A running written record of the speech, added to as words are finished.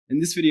In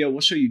this video,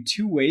 we'll show you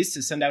 2 ways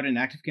to send out an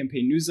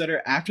ActiveCampaign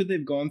newsletter after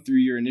they've gone through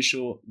your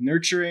initial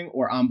nurturing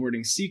or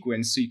onboarding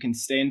sequence so you can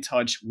stay in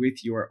touch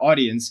with your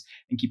audience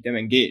and keep them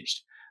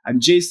engaged. I'm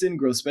Jason,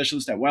 growth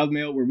specialist at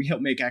Wildmail, where we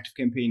help make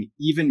ActiveCampaign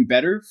even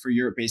better for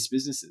Europe-based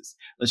businesses.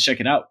 Let's check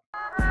it out.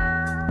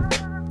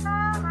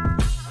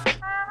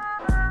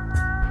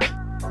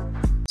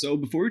 So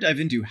before we dive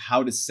into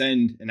how to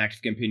send an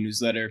ActiveCampaign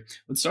newsletter,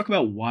 let's talk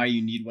about why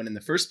you need one in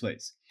the first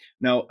place.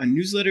 Now, a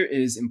newsletter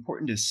is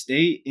important to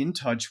stay in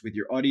touch with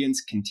your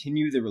audience,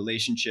 continue the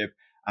relationship,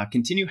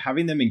 continue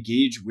having them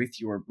engage with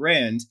your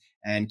brand,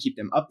 and keep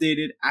them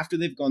updated after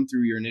they've gone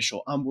through your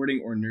initial onboarding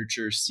or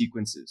nurture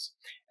sequences.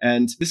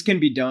 And this can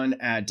be done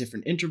at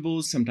different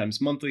intervals,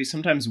 sometimes monthly,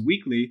 sometimes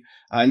weekly,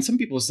 and some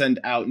people send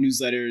out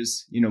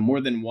newsletters,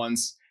 more than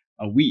once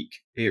a week.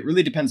 It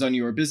really depends on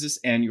your business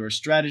and your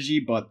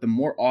strategy, but the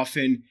more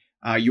often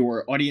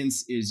your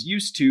audience is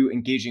used to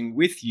engaging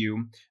with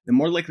you, the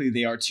more likely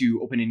they are to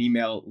open an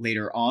email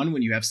later on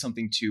when you have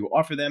something to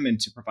offer them and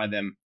to provide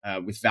them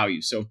with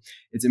value. So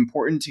it's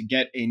important to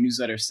get a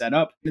newsletter set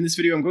up. In this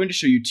video, I'm going to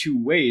show you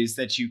 2 ways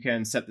that you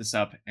can set this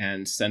up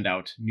and send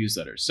out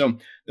newsletters. So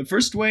the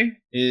first way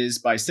is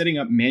by setting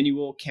up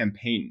manual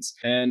campaigns.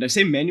 And I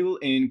say manual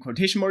in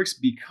quotation marks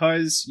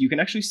because you can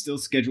actually still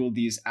schedule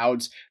these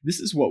out. This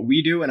is what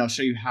we do, and I'll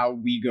show you how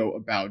we go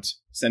about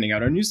sending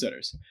out our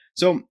newsletters.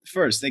 So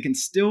first, they can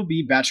still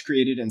be batch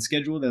created and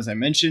scheduled, as I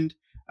mentioned.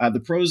 The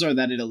pros are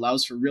that it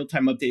allows for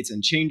real-time updates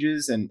and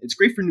changes, and it's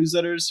great for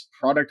newsletters,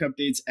 product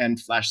updates, and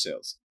flash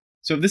sales.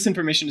 So if this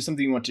information is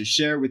something you want to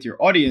share with your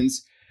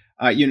audience,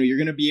 you're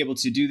going to be able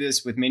to do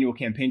this with manual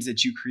campaigns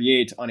that you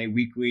create on a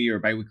weekly or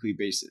biweekly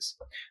basis.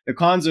 The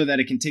cons are that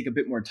it can take a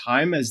bit more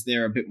time as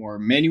they're a bit more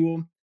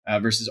manual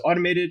versus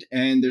automated,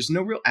 and there's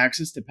no real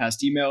access to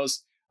past emails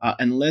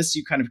unless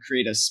you kind of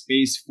create a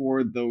space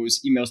for those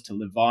emails to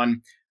live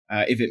on.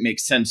 If it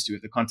makes sense to,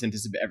 if the content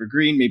is a bit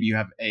evergreen, maybe you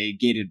have a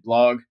gated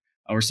blog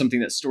or something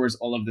that stores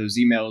all of those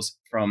emails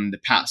from the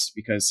past,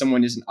 because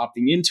someone isn't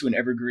opting into an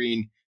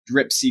evergreen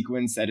drip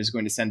sequence that is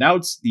going to send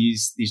out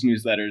these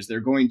newsletters. They're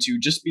going to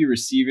just be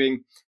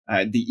receiving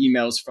the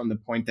emails from the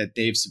point that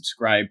they've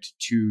subscribed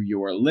to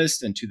your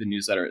list and to the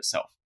newsletter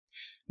itself.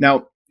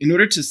 Now, in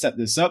order to set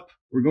this up,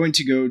 we're going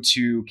to go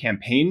to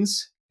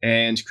campaigns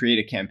and create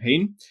a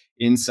campaign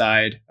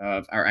inside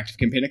of our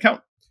ActiveCampaign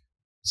account.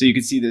 So you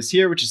can see this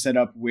here, which is set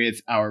up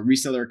with our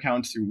reseller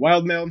account through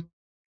Wildmail.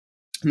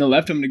 On the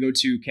left, I'm going to go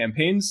to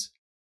campaigns.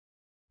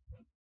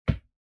 I'm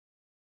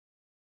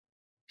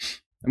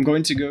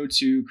going to go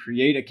to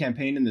create a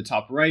campaign in the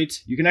top right.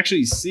 You can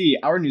actually see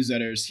our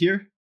newsletters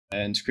here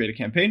and create a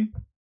campaign.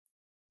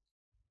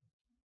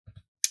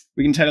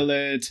 We can title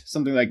it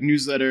something like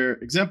newsletter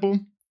example.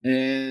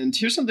 And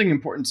here's something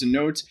important to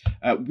note.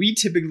 We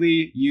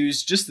typically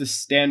use just the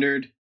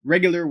standard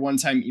regular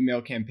one-time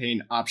email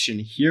campaign option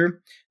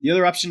here. The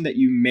other option that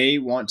you may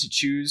want to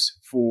choose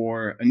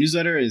for a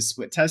newsletter is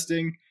split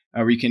testing,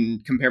 where you can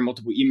compare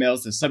multiple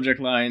emails, the subject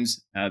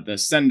lines, the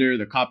sender,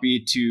 the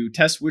copy, to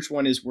test which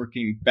one is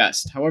working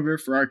best. However,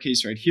 for our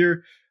case right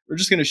here, we're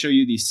just going to show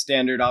you the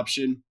standard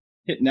option.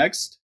 Hit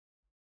next.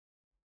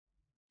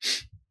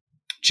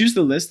 Choose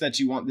the list that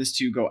you want this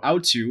to go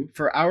out to.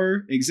 For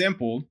our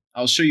example,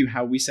 I'll show you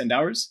how we send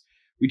ours.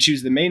 We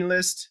choose the main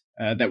list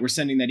that we're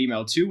sending that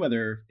email to,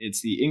 whether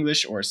it's the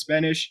English or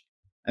Spanish.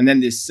 And then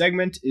this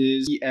segment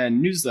is the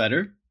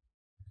newsletter.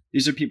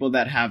 These are people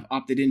that have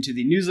opted into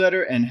the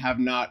newsletter and have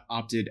not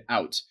opted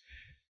out.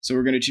 So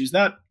we're going to choose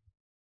that.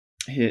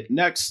 Hit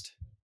next.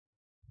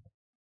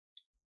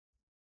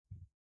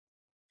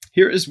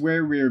 Here is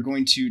where we are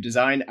going to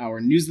design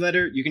our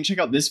newsletter. You can check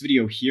out this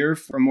video here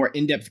for a more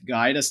in-depth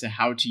guide as to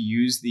how to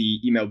use the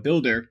email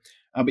builder.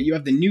 But you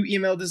have the new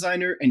email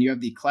designer and you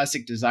have the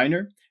classic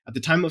designer. At the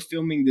time of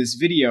filming this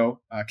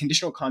video,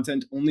 conditional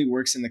content only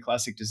works in the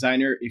classic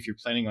designer if you're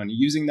planning on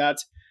using that.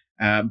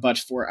 But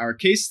for our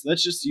case,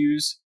 let's just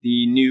use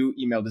the new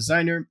email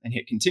designer and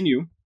hit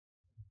continue.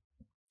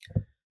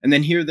 And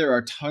then here there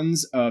are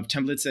tons of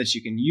templates that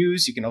you can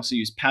use. You can also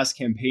use past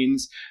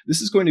campaigns.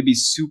 This is going to be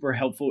super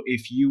helpful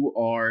if you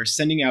are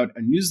sending out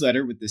a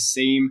newsletter with the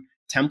same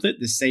template,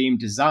 the same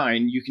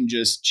design. You can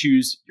just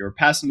choose your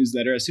past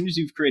newsletter. As soon as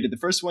you've created the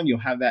first one, you'll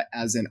have that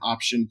as an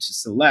option to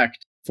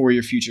select for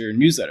your future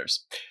newsletters.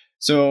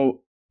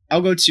 So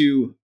I'll go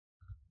to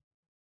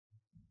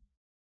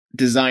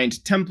designed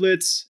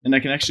templates, and I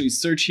can actually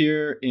search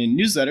here in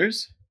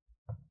newsletters.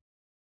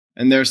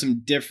 And there are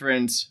some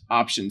different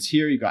options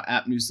here. You got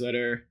app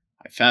newsletter,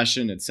 high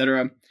fashion,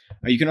 etc.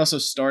 You can also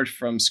start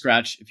from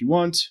scratch if you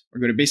want,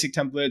 or go to basic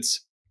templates.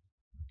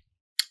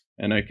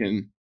 And I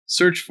can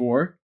search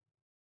for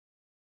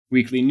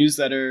weekly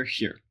newsletter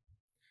here.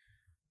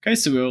 Okay,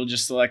 so we'll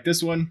just select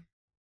this one.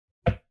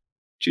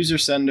 Choose your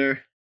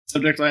sender.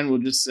 Subject line will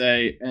just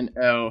say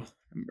NL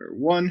number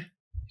 1.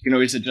 You can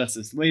always adjust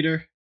this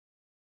later.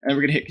 And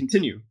we're going to hit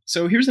continue.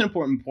 So here's an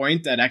important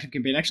point that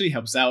ActiveCampaign actually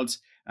helps out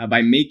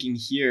by making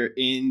here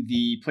in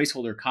the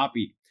placeholder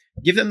copy.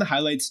 Give them the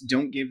highlights,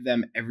 don't give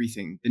them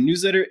everything. The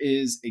newsletter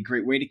is a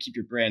great way to keep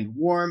your brand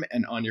warm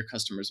and on your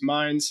customers'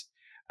 minds.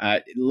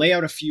 lay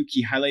out a few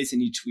key highlights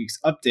in each week's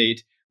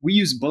update. We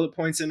use bullet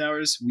points in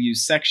ours, we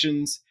use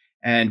sections,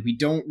 and we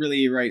don't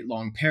really write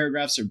long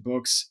paragraphs or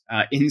books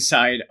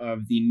inside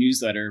of the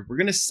newsletter. We're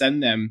going to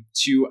send them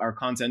to our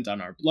content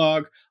on our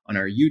blog, on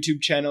our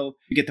YouTube channel.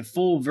 You get the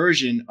full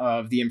version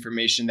of the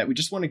information that we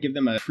just want to give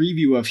them a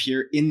preview of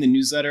here in the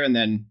newsletter, and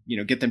then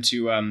get them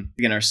to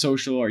again, our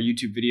social, our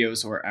YouTube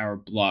videos, or our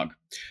blog.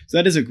 So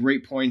that is a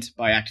great point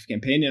by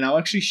ActiveCampaign, and I'll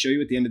actually show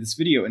you at the end of this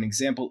video an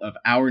example of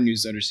our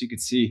newsletter so you can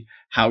see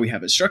how we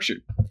have it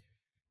structured.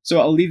 So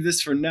I'll leave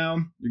this for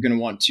now. You're going to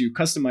want to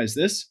customize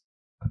this.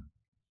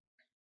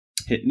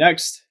 Hit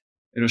next.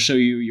 It'll show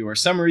you your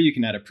summary. You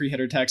can add a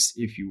pre-header text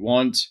if you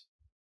want.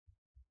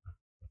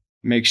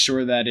 Make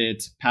sure that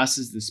it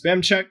passes the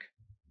spam check.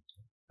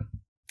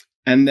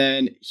 And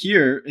then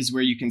here is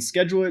where you can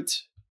schedule it.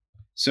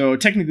 So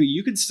technically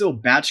you could still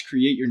batch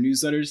create your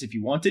newsletters if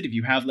you wanted. If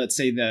you have, let's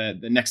say, the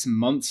next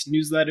month's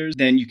newsletters,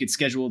 then you could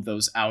schedule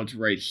those out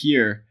right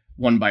here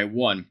one by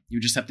one. You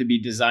just have to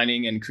be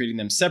designing and creating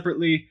them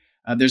separately.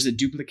 There's a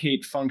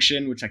duplicate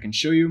function, which I can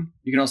show you.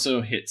 You can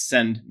also hit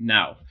send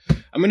now.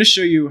 I'm going to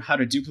show you how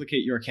to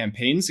duplicate your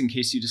campaigns in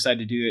case you decide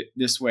to do it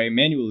this way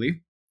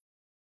manually.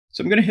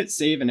 So I'm going to hit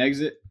save and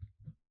exit.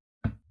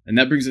 And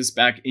that brings us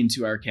back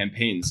into our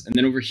campaigns. And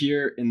then over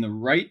here in the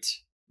right,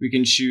 we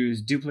can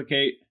choose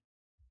duplicate.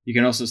 You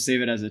can also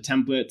save it as a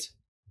template.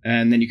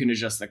 And then you can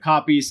adjust the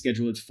copy,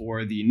 schedule it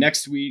for the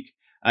next week.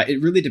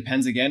 It really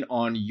depends, again,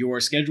 on your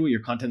schedule,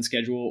 your content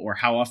schedule, or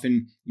how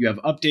often you have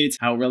updates,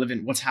 how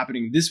relevant what's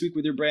happening this week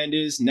with your brand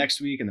is, next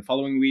week and the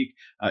following week.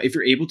 If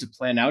you're able to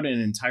plan out an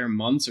entire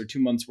month's or 2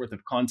 months worth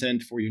of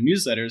content for your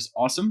newsletters,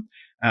 awesome.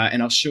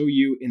 And I'll show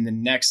you in the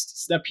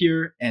next step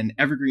here an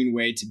evergreen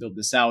way to build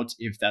this out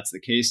if that's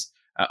the case.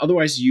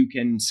 Otherwise, you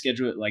can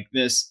schedule it like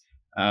this.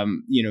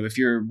 If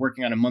you're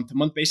working on a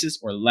month-to-month basis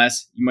or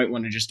less, you might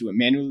want to just do it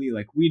manually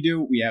like we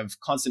do. We have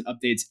constant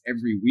updates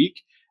every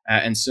week.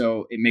 And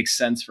so it makes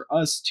sense for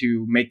us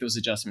to make those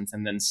adjustments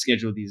and then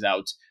schedule these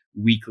out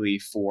weekly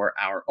for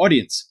our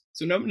audience.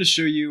 So now I'm going to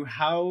show you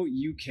how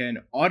you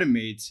can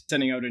automate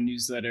sending out a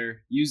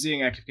newsletter using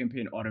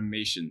ActiveCampaign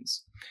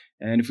automations.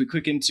 And if we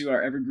click into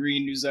our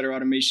evergreen newsletter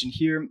automation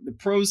here, the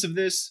pros of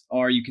this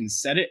are you can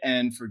set it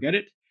and forget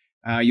it.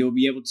 You'll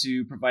be able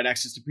to provide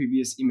access to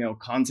previous email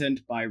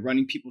content by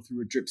running people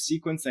through a drip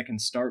sequence that can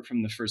start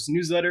from the first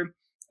newsletter.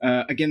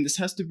 Again, this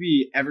has to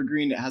be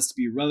evergreen. It has to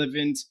be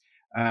relevant.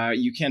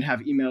 You can't have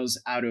emails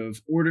out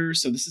of order.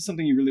 So this is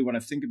something you really want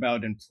to think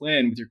about and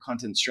plan with your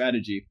content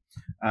strategy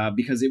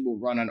because it will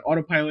run on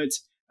autopilot.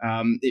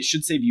 It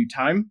should save you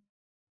time.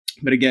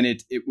 But again,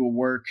 it will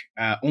work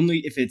only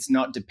if it's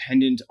not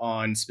dependent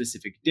on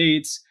specific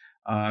dates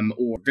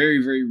or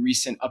very, very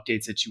recent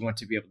updates that you want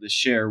to be able to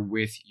share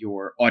with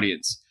your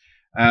audience.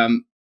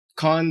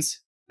 Cons,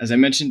 as I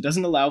mentioned,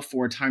 doesn't allow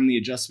for timely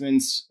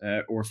adjustments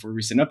or for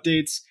recent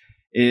updates.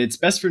 It's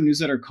best for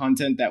newsletter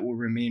content that will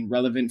remain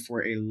relevant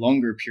for a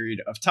longer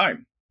period of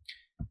time.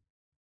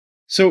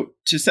 So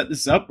to set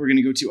this up, we're going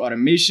to go to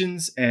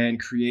automations and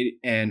create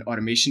an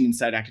automation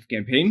inside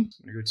ActiveCampaign.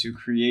 I'm going to go to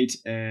create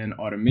an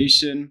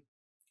automation.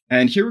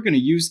 And here we're going to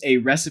use a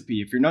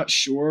recipe. If you're not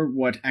sure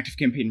what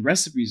ActiveCampaign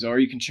recipes are,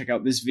 you can check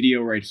out this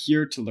video right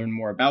here to learn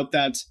more about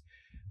that.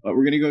 But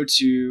we're going to go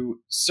to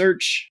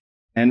search,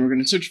 and we're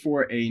going to search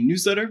for a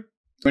newsletter. I'm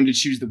going to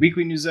choose the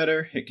weekly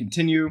newsletter, hit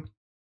continue.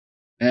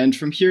 And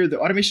from here, the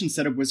automation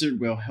setup wizard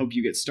will help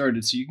you get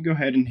started. So you can go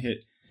ahead and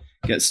hit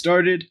get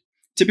started.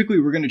 Typically,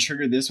 we're going to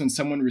trigger this when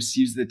someone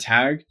receives the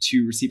tag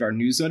to receive our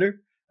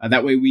newsletter.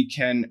 That way we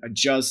can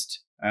adjust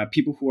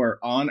people who are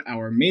on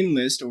our main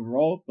list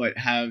overall, but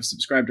have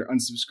subscribed or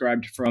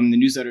unsubscribed from the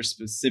newsletter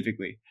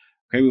specifically.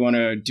 Okay, we want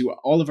to do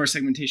all of our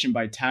segmentation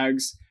by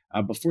tags.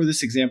 But for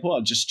this example,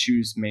 I'll just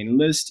choose main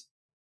list.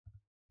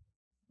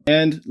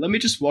 And let me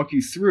just walk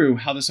you through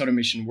how this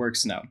automation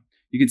works now.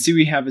 You can see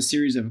we have a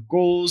series of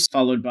goals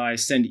followed by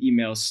send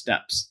email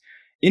steps.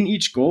 In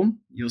each goal,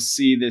 you'll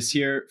see this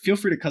here. Feel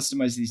free to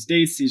customize these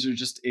dates. These are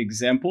just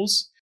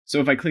examples. So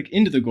if I click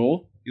into the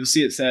goal, you'll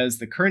see it says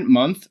the current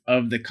month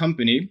of the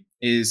company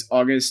is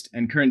August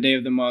and current day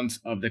of the month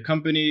of the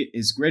company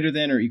is greater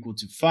than or equal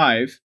to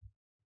 5.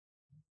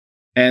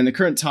 And the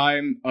current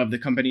time of the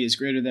company is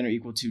greater than or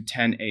equal to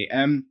 10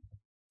 a.m.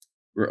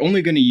 We're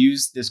only going to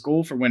use this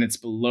goal for when it's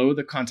below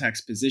the contact's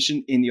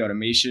position in the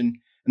automation.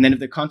 And then if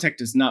the contact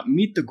does not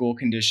meet the goal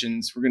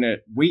conditions, we're going to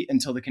wait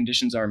until the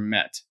conditions are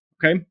met.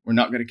 Okay, we're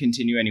not going to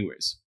continue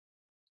anyways.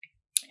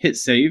 Hit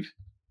save.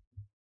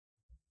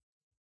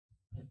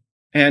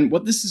 And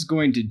what this is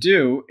going to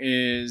do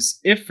is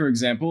if, for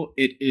example,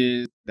 it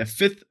is the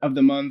 5th of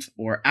the month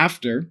or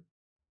after,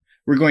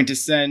 we're going to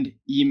send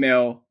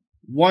email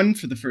 1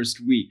 for the first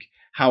week.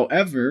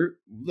 However,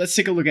 let's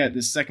take a look at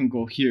this second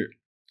goal here.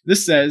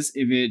 This says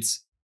if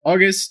it's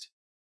August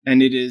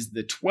and it is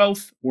the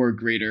 12th or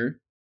greater,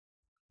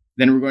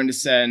 then we're going to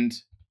send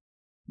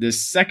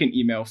this second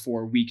email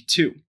for week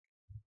 2.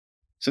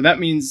 So that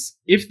means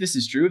if this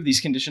is true, if these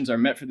conditions are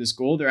met for this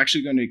goal, they're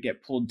actually going to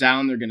get pulled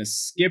down. They're going to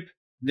skip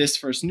this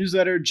first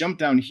newsletter, jump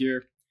down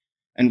here,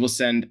 and we'll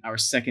send our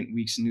second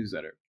week's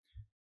newsletter.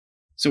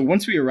 So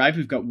once we arrive,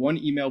 we've got one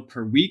email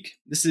per week.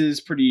 This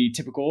is pretty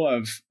typical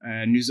of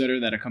a newsletter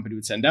that a company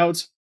would send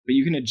out, but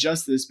you can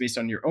adjust this based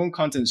on your own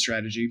content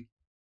strategy.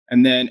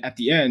 And then at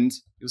the end,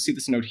 you'll see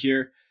this note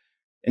here.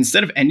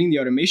 Instead of ending the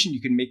automation, you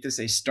can make this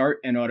a start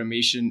and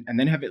automation and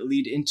then have it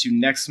lead into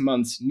next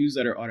month's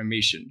newsletter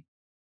automation.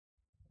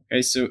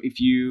 Okay, so if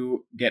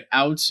you get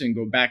out and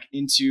go back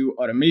into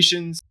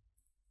automations,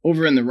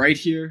 over on the right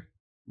here,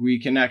 we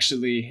can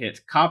actually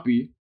hit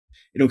copy.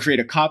 It'll create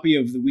a copy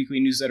of the weekly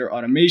newsletter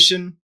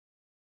automation.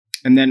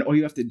 And then all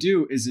you have to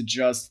do is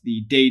adjust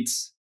the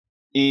dates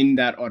in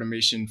that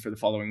automation for the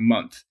following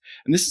month.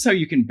 And this is how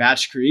you can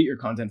batch create your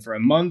content for a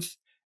month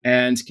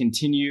and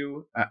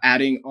continue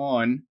adding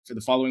on for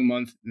the following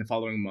month and the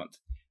following month.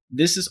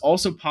 This is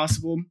also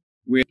possible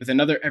with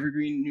another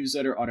evergreen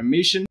newsletter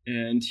automation.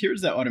 And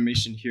here's that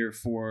automation here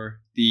for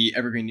the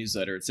evergreen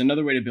newsletter. It's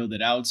another way to build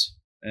it out.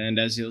 And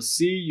as you'll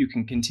see, you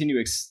can continue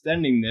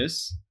extending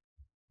this.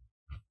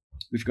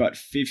 We've got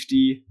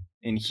 50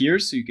 in here,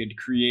 so you could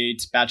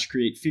batch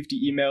create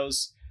 50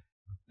 emails.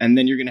 And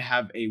then you're going to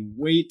have a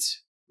wait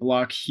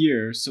block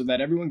here so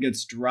that everyone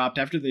gets dropped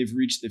after they've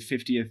reached the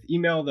 50th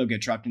email. They'll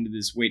get dropped into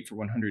this wait for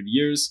 100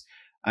 years.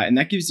 And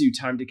that gives you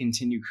time to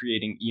continue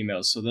creating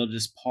emails. So they'll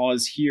just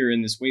pause here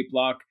in this wait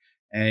block,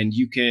 and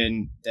you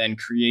can then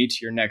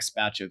create your next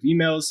batch of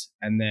emails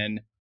and then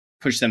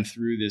push them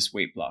through this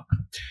wait block.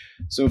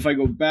 So if I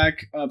go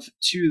back up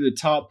to the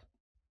top,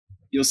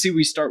 you'll see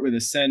we start with a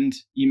send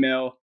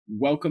email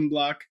welcome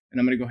block, and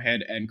I'm going to go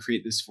ahead and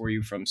create this for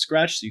you from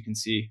scratch so you can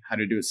see how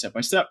to do it step by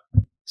step.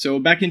 So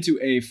back into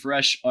a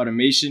fresh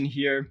automation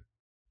here,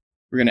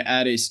 we're going to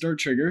add a start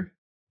trigger.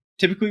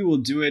 Typically, we'll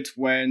do it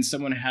when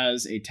someone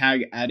has a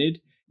tag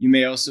added. You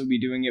may also be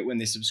doing it when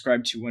they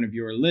subscribe to one of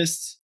your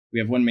lists. We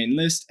have one main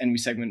list and we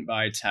segment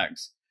by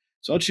tags.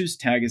 So I'll choose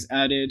tag as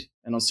added,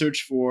 and I'll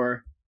search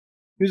for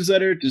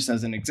newsletter just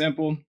as an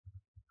example,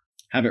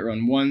 have it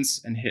run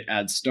once and hit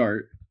add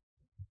start.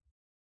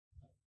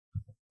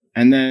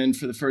 And then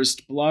for the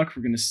first block,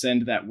 we're going to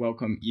send that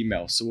welcome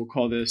email. So we'll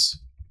call this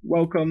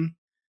welcome.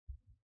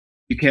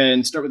 You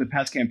can start with a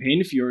past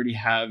campaign if you already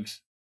have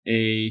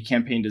a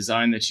campaign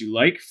design that you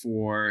like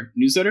for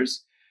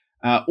newsletters,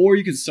 or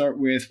you could start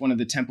with one of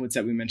the templates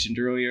that we mentioned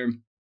earlier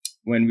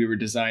when we were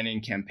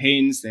designing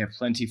campaigns. They have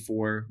plenty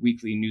for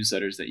weekly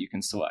newsletters that you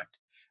can select.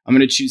 I'm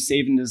going to choose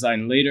save and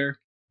design later.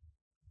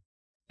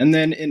 And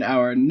then in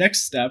our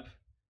next step,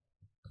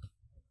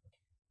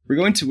 we're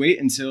going to wait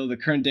until the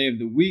current day of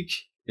the week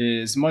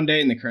is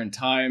Monday and the current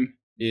time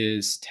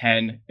is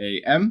 10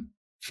 a.m.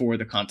 for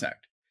the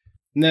contact.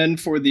 And then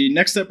for the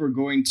next step, we're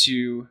going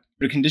to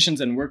go to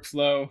conditions and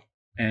workflow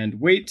and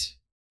wait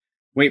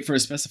for a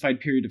specified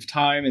period of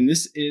time. And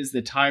this is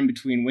the time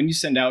between when you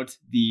send out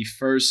the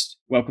first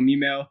welcome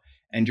email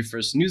and your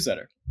first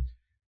newsletter.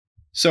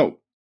 So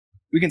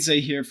we can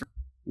say here for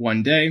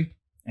 1 day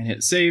and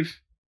hit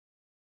save.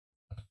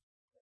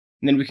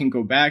 And then we can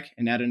go back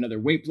and add another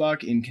wait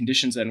block in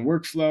conditions and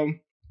workflow.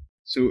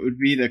 So it would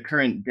be the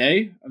current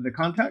day of the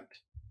contact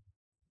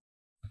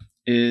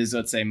is,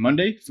 let's say,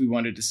 Monday, if we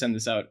wanted to send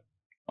this out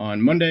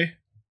on Monday.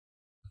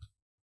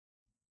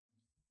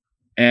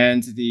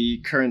 And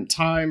the current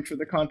time for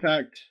the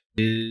contact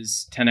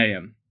is 10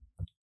 a.m.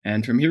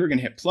 And from here, we're going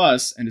to hit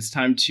plus, and it's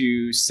time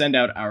to send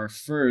out our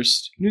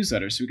first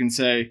newsletter. So we can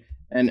say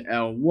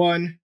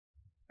NL1,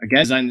 again,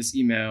 design this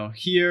email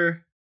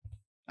here.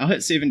 I'll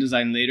hit save and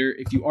design later.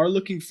 If you are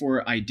looking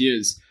for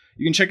ideas,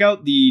 you can check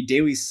out the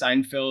daily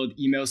Seinfeld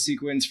email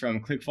sequence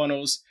from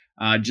ClickFunnels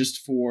just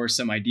for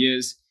some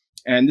ideas.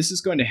 And this is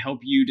going to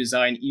help you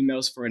design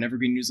emails for an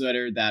evergreen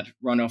newsletter that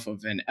run off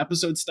of an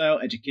episode style,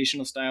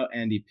 educational style,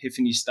 and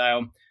epiphany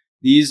style.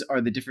 These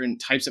are the different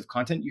types of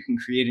content you can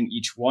create in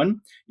each one.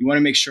 You want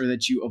to make sure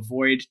that you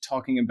avoid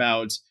talking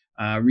about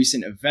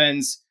recent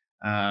events,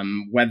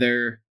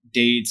 weather,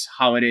 dates,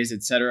 holidays,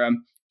 etc.,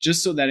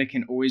 just so that it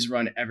can always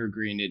run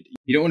evergreen.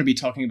 You don't want to be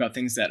talking about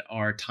things that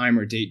are time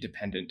or date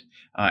dependent,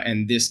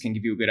 and this can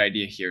give you a good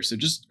idea here. So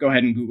just go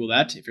ahead and Google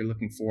that if you're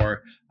looking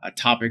for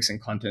topics and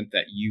content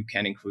that you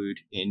can include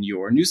in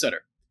your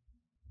newsletter.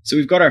 So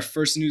we've got our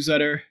first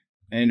newsletter,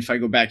 and if I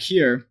go back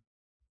here,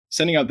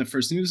 sending out the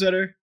first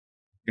newsletter,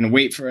 I'm going to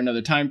wait for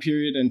another time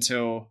period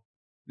until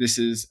this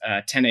is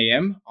 10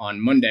 a.m.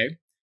 on Monday.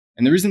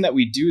 And the reason that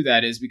we do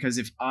that is because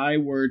if I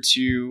were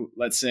to,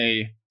 let's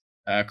say,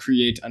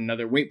 create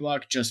another wait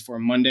block just for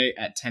Monday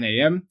at 10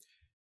 a.m.,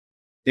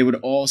 they would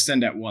all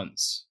send at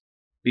once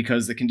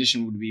because the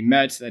condition would be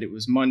met that it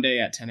was Monday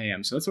at 10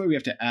 a.m. So that's why we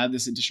have to add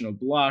this additional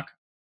block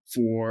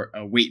for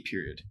a wait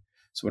period.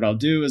 So what I'll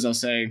do is I'll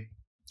say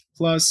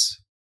plus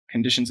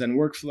conditions and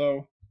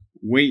workflow,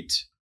 wait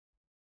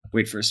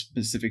for a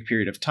specific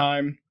period of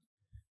time.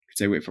 I could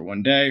say wait for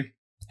 1 day,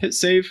 hit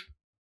save,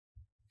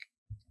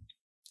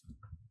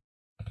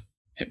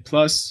 hit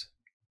plus,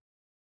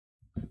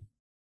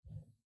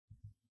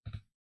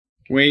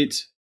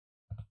 wait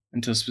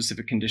until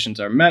specific conditions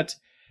are met.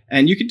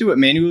 And you could do it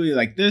manually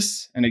like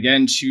this. And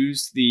again,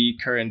 choose the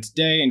current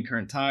day and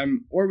current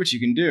time, or what you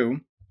can do,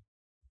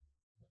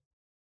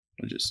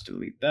 we'll just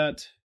delete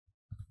that.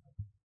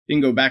 You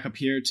can go back up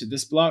here to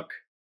this block,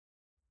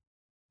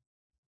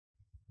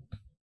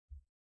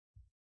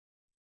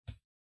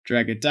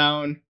 drag it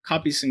down,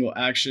 copy single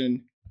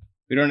action.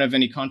 We don't have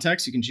any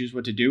contacts. You can choose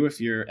what to do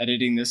if you're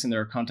editing this and there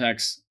are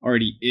contacts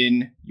already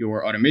in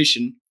your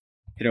automation.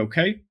 Hit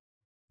OK.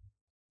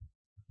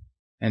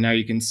 And now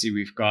you can see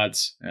we've got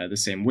the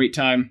same wait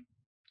time.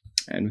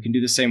 And we can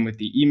do the same with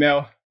the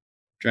email.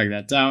 Drag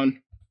that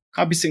down,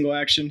 copy single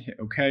action, hit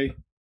OK.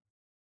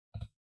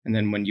 And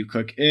then when you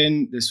click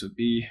in, this would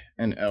be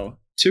an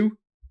L2.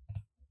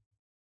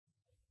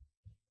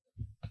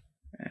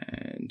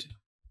 And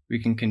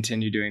we can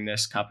continue doing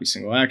this, copy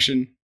single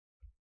action.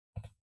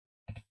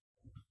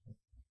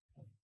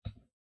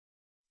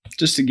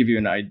 Just to give you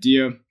an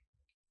idea.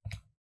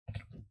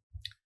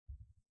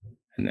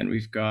 And then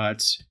we've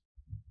got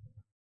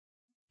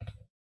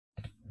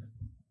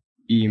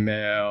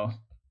email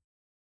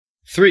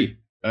 3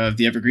 of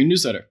the Evergreen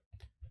newsletter.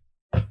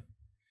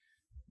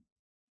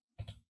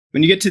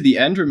 When you get to the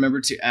end,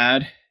 remember to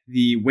add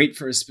the wait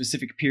for a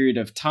specific period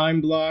of time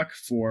block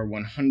for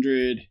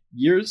 100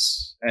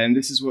 years. And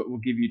this is what will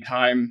give you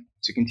time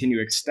to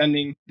continue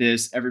extending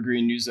this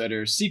Evergreen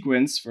newsletter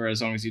sequence for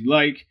as long as you'd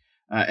like.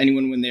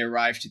 Anyone, when they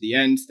arrive to the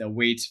end, they'll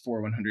wait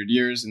for 100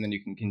 years, and then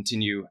you can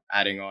continue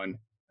adding on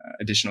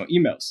additional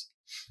emails.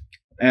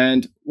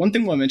 And one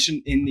thing we'll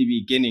mention in the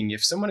beginning,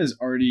 if someone has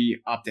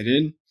already opted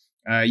in,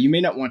 you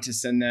may not want to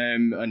send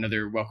them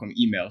another welcome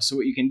email. So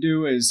what you can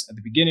do is at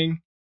the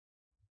beginning,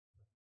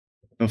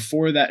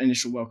 before that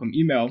initial welcome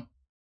email,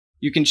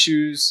 you can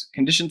choose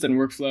conditions and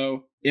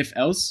workflow if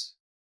else.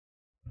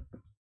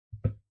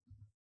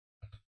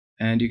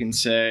 And you can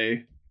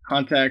say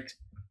contact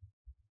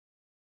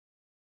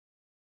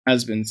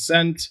has been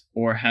sent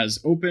or has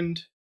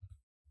opened.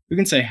 We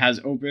can say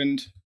has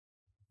opened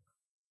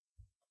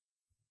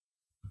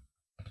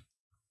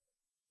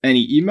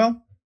any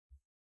email,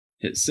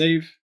 hit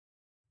save.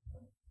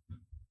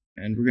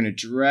 And we're going to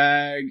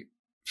drag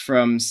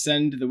from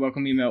send the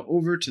welcome email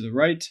over to the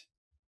right.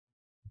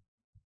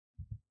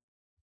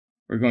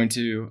 We're going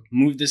to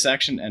move this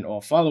action and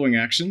all following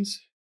actions.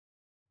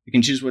 You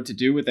can choose what to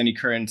do with any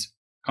current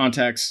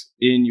contacts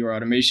in your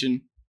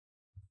automation.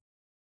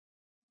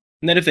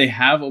 And then if they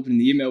have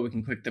opened the email, we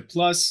can click the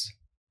plus,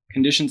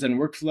 conditions and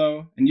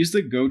workflow, and use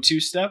the go to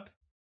step.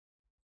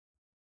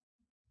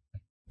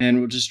 And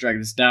we'll just drag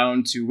this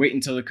down to wait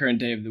until the current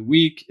day of the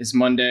week is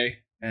Monday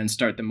and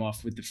start them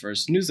off with the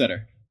first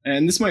newsletter.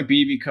 And this might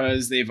be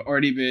because they've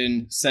already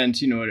been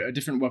sent, a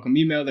different welcome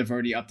email. They've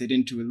already opted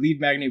into a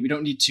lead magnet. We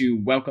don't need to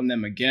welcome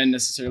them again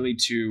necessarily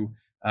to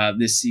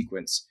this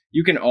sequence.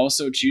 You can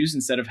also choose,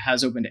 instead of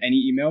has opened any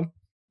email,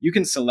 you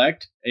can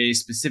select a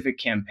specific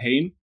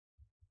campaign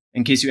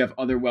in case you have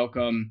other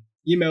welcome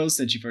emails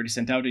that you've already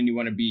sent out and you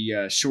want to be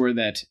sure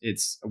that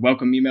it's a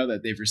welcome email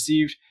that they've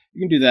received.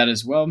 You can do that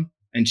as well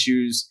and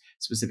choose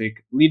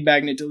specific lead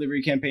magnet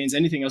delivery campaigns,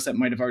 anything else that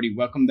might have already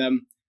welcomed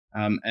them.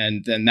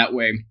 And then that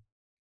way,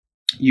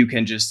 you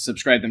can just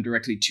subscribe them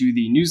directly to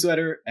the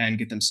newsletter and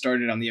get them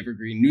started on the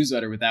Evergreen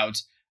newsletter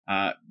without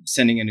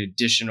sending an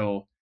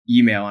additional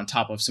email on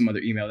top of some other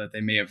email that they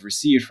may have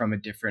received from a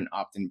different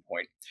opt-in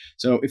point.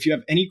 So if you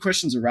have any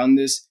questions around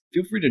this,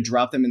 feel free to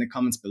drop them in the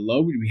comments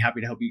below. We'd be happy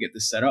to help you get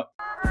this set up.